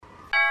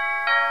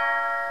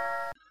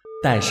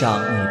带上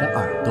你的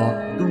耳朵，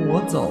跟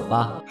我走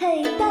吧。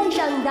嘿，带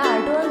上你的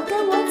耳朵，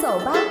跟我走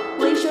吧。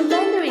微说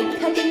Mandarin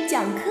开始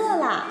讲课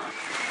啦。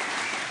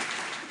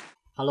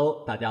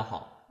Hello， 大家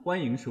好，欢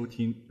迎收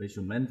听微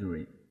说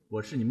Mandarin， 我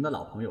是你们的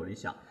老朋友李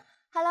想。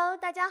Hello，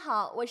 大家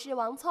好，我是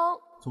王聪。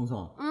聪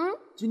聪，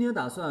今天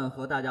打算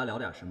和大家聊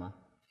点什么？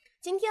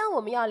今天我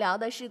们要聊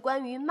的是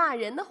关于骂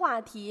人的话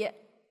题。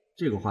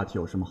这个话题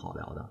有什么好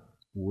聊的？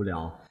无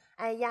聊。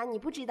哎呀，你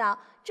不知道，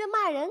这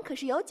骂人可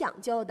是有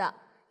讲究的。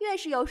越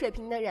是有水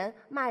平的人，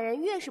骂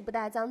人越是不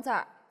带脏字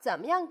儿。怎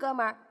么样，哥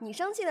们儿？你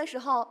生气的时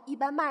候，一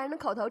般骂人的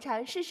口头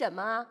禅是什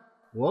么啊？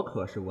我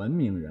可是文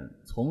明人，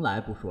从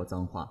来不说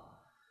脏话。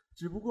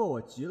只不过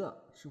我急了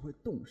是会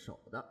动手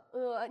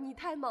的。你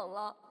太猛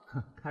了。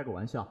开个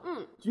玩笑。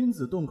君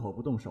子动口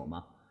不动手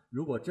嘛。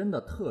如果真的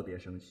特别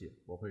生气，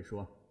我会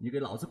说你给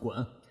老子滚。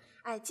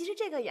哎，其实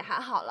这个也还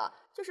好了，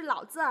就是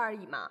老字而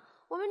已嘛。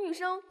我们女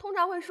生通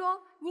常会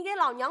说你给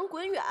老娘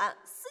滚远，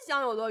思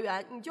想有多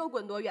远你就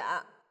滚多远。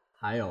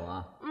还有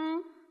啊，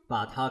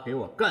把他给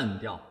我干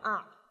掉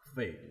啊！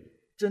废物，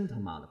真他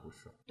妈的不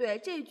爽。对，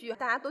这句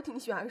大家都挺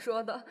喜欢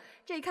说的，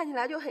这看起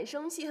来就很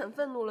生气很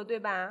愤怒了，对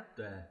吧？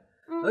对，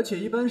而且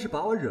一般是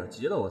把我惹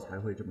急了我才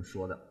会这么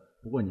说的。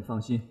不过你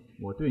放心，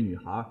我对女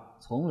孩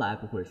从来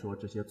不会说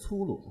这些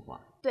粗鲁的话。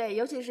对，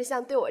尤其是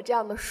像对我这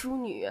样的淑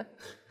女。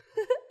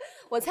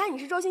我猜你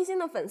是周星星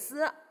的粉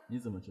丝。你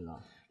怎么知道？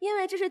因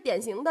为这是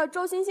典型的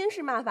周星星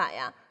式骂法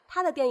呀，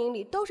他的电影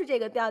里都是这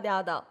个调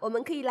调的，我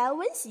们可以来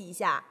温习一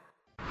下。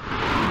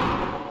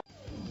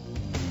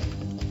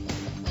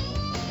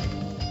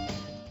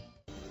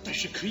但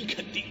是可以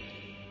肯定，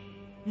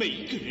每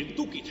一个人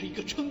都给他一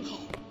个称号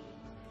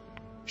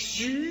——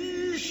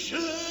食神。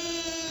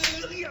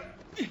哎呀，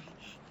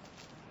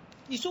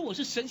你说我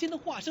是神仙的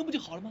化身不就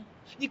好了吗？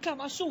你干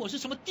嘛说我是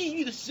什么地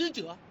狱的使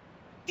者？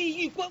地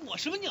狱关我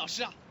什么鸟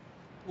事啊？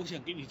我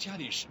想给你加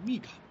点神秘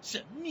感。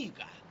神秘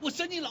感？我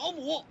神你老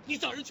母！你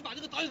找人去把这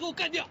个导演给我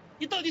干掉！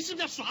你到底是不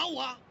是要耍我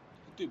啊？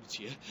对不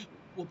起，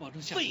我保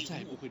证下次再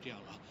也不会这样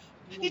了。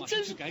你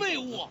真是废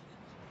物！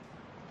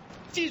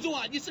记住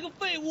啊，你是个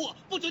废物，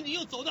不准你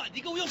又走的，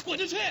你给我又滚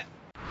出去！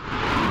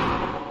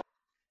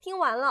听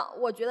完了，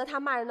我觉得他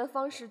骂人的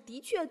方式的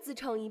确自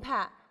成一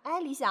派。哎，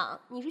李想，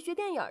你是学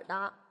电影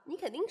的，你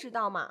肯定知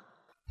道嘛。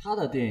他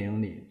的电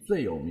影里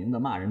最有名的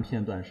骂人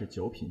片段是《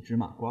九品芝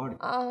麻官》里，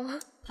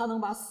他能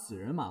把死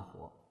人骂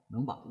活，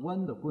能把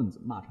弯的棍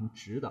子骂成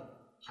直的，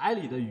海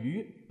里的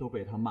鱼都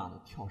被他骂得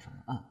跳上了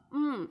岸。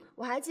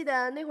我还记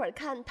得那会儿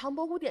看《唐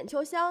伯虎点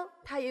秋香》，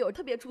他也有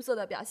特别出色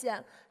的表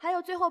现，还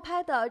有最后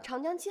拍的《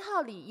长江七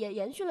号》里也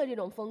延续了这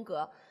种风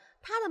格。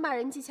他的骂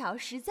人技巧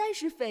实在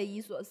是匪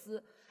夷所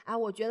思。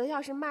我觉得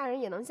要是骂人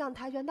也能像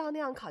跆拳道那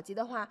样考级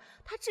的话，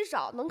他至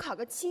少能考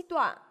个7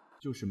段。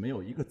就是没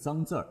有一个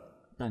脏字儿，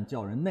但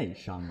叫人内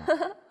伤啊，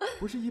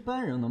不是一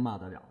般人能骂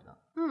得了的。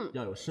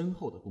要有深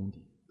厚的功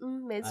底。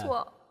没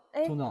错。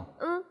聪聪，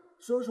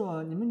说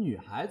说你们女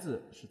孩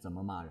子是怎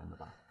么骂人的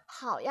吧？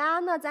好呀，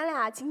那咱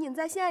俩情景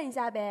再现一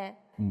下呗。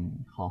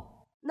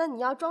好。那你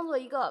要装作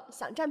一个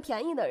想占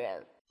便宜的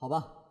人。好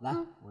吧，来，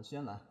我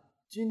先来。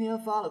今天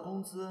发了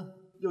工资，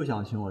又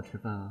想请我吃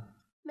饭啊？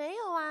没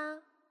有啊。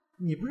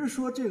你不是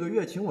说这个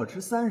月请我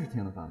吃30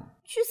天的饭吗？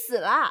去死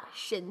啦，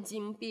神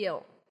经病！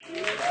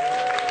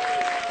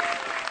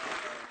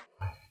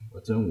我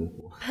真无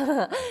辜。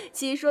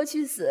其实说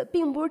去死，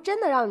并不是真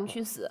的让你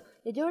去死，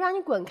也就是让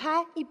你滚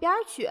开一边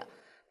去，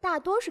大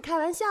多是开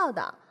玩笑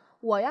的。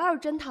我要是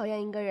真讨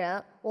厌一个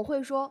人，我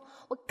会说，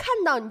我看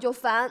到你就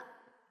烦。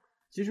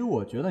其实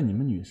我觉得你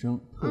们女生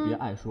特别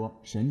爱说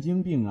神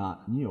经病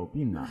啊，你有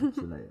病啊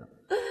之类的，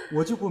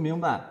我就不明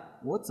白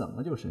我怎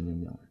么就神经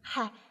病了。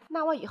嗨，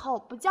那我以后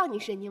不叫你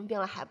神经病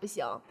了还不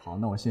行？好，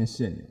那我先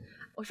谢你了。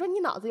我说你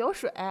脑子有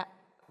水。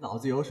脑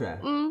子有水？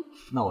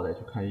那我得去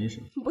看医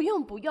生。不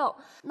用，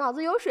脑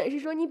子有水是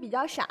说你比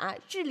较傻，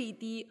智力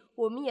低。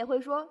我们也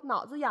会说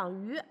脑子养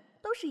鱼，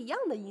都是一样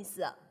的意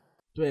思。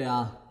对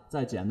啊，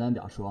再简单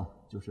点说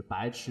就是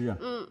白痴。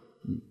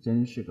你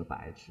真是个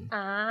白痴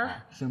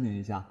啊！声明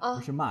一下，不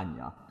是骂你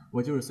啊，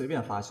我就是随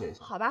便发泄一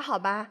下。好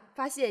吧，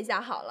发泄一下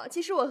好了。其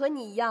实我和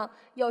你一样，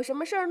有什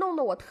么事儿弄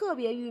得我特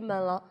别郁闷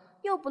了，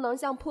又不能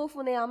像泼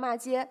妇那样骂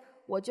街，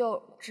我就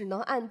只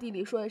能暗地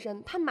里说一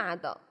声他妈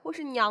的或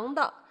是娘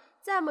的，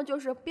再么就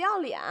是不要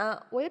脸，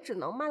我也只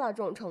能骂到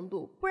这种程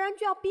度，不然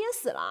就要憋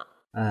死了。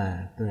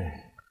对，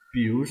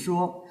比如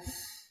说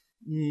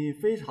你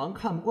非常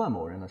看不惯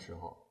某人的时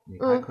候，你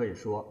还可以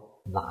说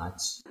垃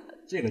圾，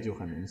这个就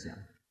很明显。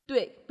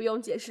对，不用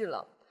解释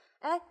了。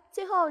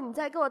最后你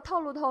再给我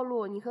透露透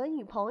露，你和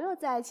女朋友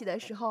在一起的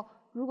时候，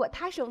如果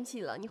她生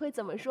气了，你会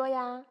怎么说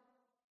呀？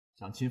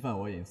想侵犯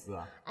我隐私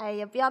啊？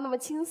也不要那么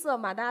青涩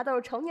嘛，大家都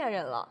是成年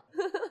人了。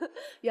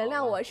原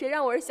谅我，谁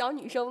让我是小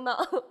女生呢？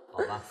好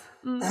吧。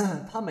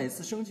她每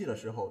次生气的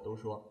时候都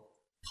说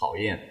讨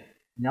厌，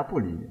人家不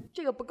理你。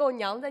这个不够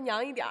娘，再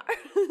娘一点儿。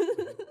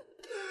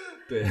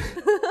对。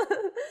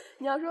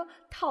你要说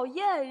讨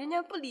厌，人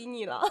家不理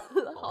你了，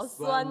好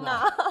酸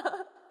呐。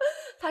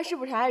他是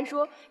不是还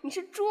说你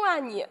是猪啊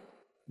你？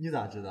你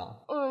咋知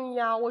道？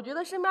呀，我觉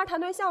得身边谈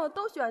对象的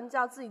都喜欢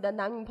叫自己的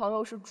男女朋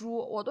友是猪，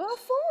我都要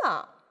疯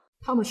了。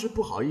他们是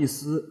不好意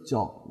思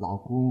叫老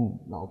公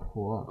老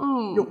婆，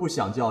又不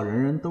想叫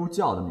人人都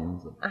叫的名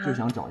字，就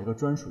想找一个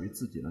专属于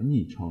自己的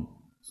昵称，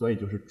所以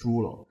就是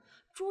猪了。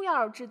猪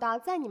要是知道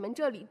在你们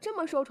这里这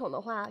么受宠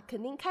的话，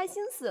肯定开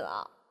心死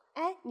了。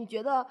哎，你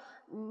觉得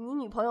你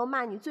女朋友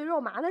骂你最肉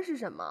麻的是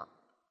什么？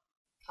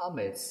她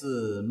每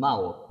次骂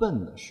我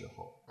笨的时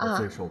候，我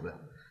最受不了。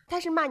她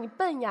是骂你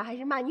笨呀，还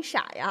是骂你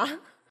傻呀？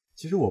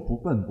其实我不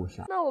笨不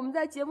傻。那我们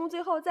在节目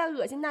最后再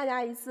恶心大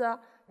家一次，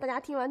大家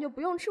听完就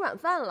不用吃晚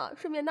饭了，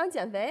顺便当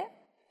减肥。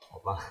好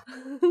吧。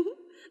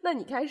那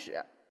你开始。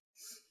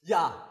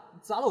呀，你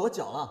砸了我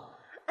脚了。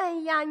哎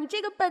呀，你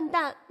这个笨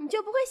蛋，你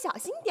就不会小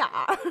心点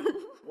儿？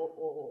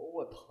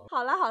我疼。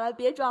好了，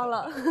别装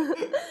了。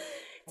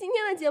今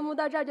天的节目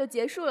到这儿就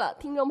结束了，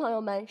听众朋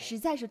友们，实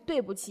在是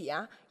对不起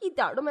啊，一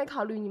点都没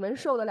考虑你们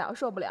受得了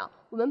受不了，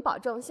我们保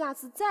证下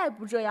次再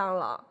不这样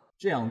了。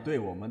这样对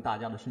我们大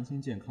家的身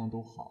心健康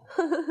都好，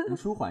能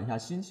舒缓一下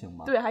心情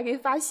吗？对，还可以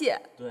发泄。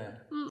对，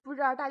不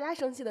知道大家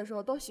生气的时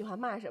候都喜欢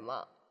骂什么？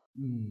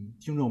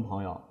听众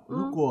朋友，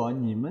如果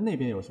你们那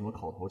边有什么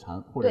口头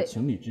禅，或者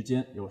情侣之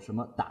间有什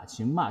么打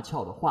情骂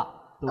俏的话，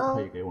都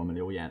可以给我们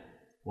留言，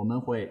我们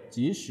会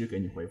及时给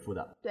你回复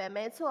的。对，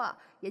没错，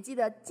也记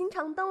得经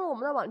常登录我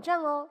们的网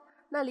站哦。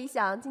那理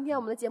想，今天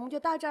我们的节目就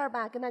到这儿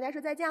吧，跟大家说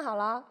再见好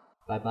了，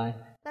拜拜，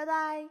拜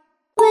拜。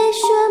为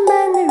什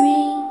么呢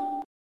ring